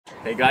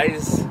Hey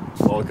guys,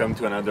 welcome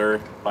to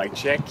another bike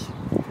check.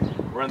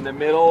 We're in the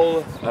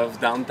middle of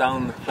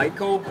downtown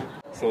Heiko,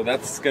 so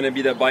that's gonna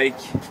be the bike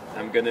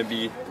I'm gonna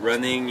be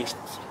running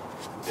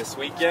this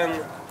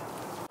weekend.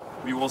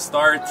 We will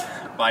start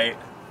by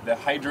the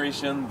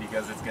hydration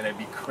because it's gonna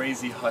be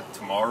crazy hot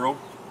tomorrow.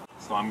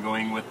 So I'm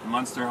going with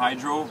Monster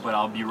Hydro, but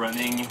I'll be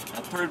running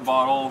a third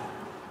bottle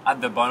at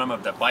the bottom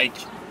of the bike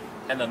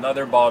and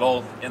another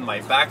bottle in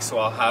my back, so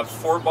I'll have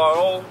 4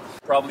 bottles.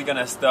 Probably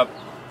gonna stop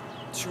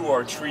 2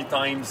 or 3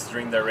 times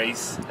during the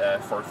race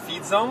for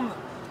feed zone.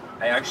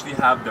 I actually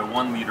have the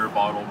 1 liter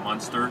bottle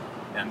Monster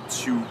and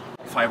 2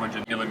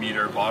 500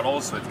 millimeter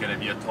bottles, so it's gonna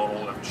be a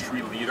total of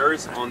 3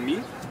 liters on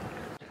me.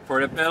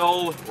 For the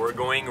pedal, we're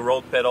going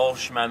road pedal,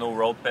 Shimano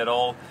road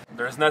pedal.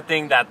 There's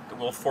nothing that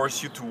will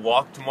force you to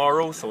walk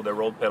tomorrow, so the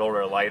road pedal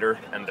are lighter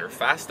and they're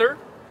faster.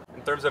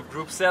 In terms of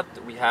group set,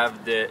 we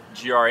have the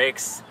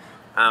GRX.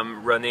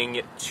 I'm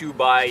running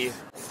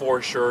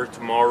 2x4 sure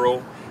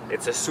tomorrow.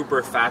 It's a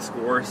super fast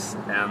course,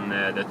 and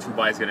the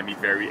 2x is going to be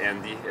very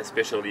handy,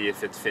 especially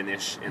if it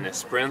finishes in a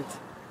sprint.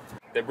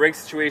 The brake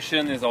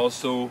situation is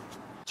also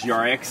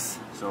GRX,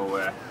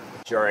 so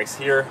GRX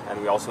here,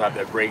 and we also have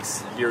the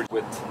brakes here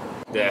with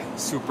the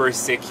super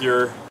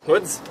secure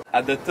hoods.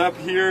 At the top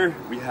here,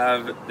 we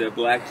have the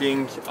Black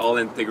Ink all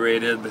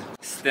integrated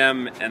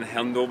stem and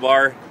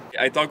handlebar.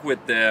 I talked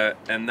with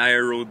an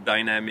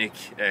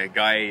aerodynamic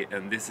guy,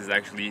 and this is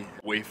actually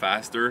way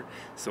faster,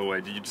 so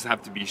you just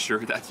have to be sure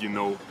that you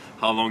know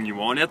how long you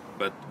want it,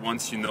 but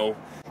once you know,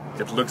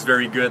 it looks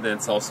very good and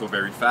it's also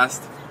very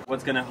fast.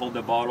 What's gonna hold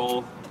the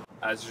bottle?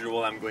 As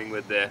usual, I'm going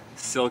with the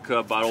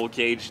Silica bottle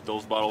cage.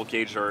 Those bottle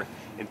cages are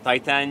in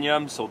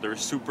titanium, so they're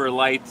super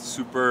light,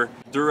 super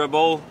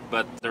durable,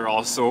 but they're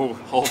also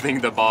holding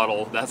the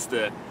bottle. That's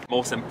the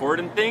most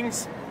important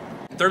things.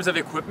 In terms of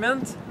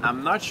equipment,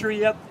 I'm not sure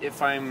yet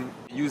if I'm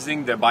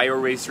using the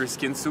BioRacer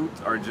skin suit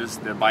or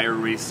just the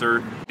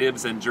BioRacer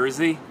bibs and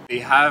jersey. They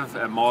have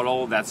a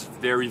model that's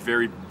very,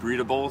 very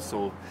breathable,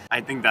 so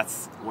I think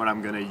that's what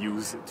I'm gonna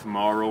use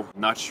tomorrow.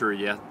 Not sure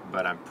yet,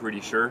 but I'm pretty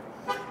sure.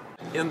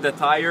 In the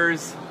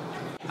tires,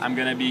 I'm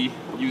gonna be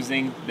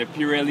using the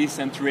Pirelli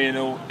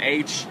Centurino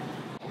H.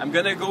 I'm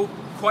gonna go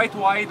quite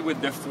wide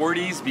with the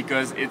 40s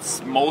because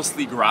it's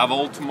mostly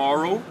gravel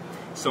tomorrow.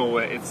 So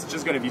it's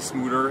just gonna be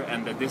smoother,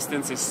 and the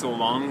distance is so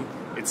long.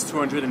 It's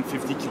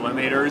 250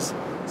 kilometers,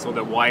 so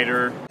the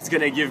wider, it's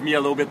gonna give me a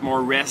little bit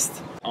more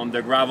rest on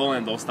the gravel,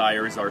 and those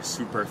tires are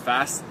super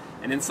fast.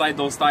 And inside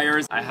those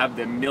tires, I have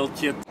the Milk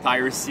Kit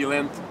tire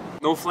sealant.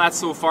 No flats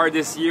so far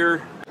this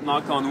year,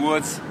 knock on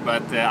woods,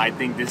 but I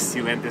think this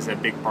sealant is a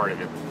big part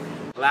of it.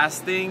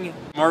 Last thing,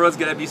 tomorrow's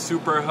gonna be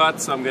super hot,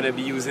 so I'm gonna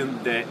be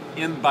using the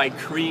in-bike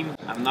cream.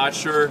 I'm not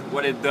sure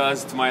what it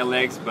does to my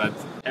legs, but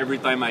every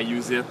time I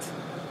use it,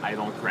 I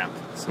don't cramp,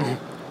 so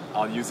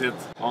I'll use it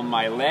on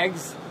my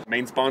legs.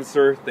 Main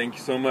sponsor, thank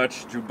you so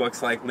much, Jukebox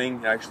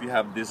Cycling. I actually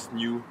have this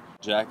new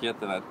jacket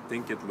and I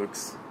think it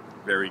looks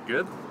very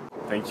good.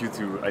 Thank you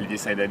to Olivier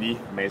Saint-Denis,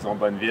 Maison,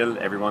 Bonneville,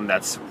 everyone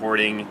that's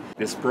supporting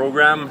this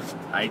program.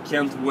 I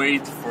can't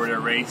wait for the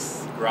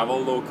race.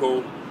 Gravel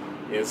Loco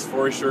is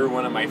for sure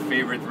one of my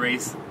favorite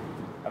races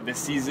of the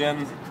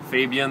season.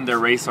 Fabian, the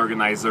race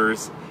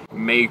organizers,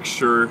 make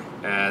sure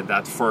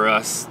that for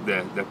us,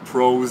 the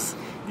pros,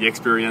 the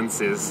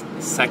experience is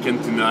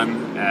second to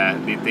none.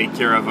 They take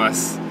care of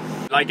us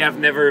like I've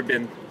never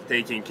been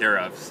taken care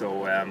of.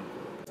 So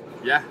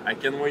yeah, I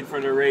can't wait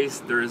for the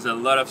race. There's a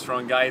lot of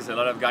strong guys, a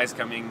lot of guys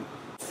coming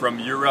from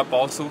Europe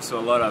also, so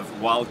a lot of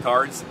wild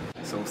cards.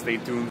 So stay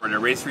tuned for the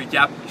race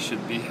recap. It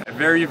should be a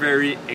very, very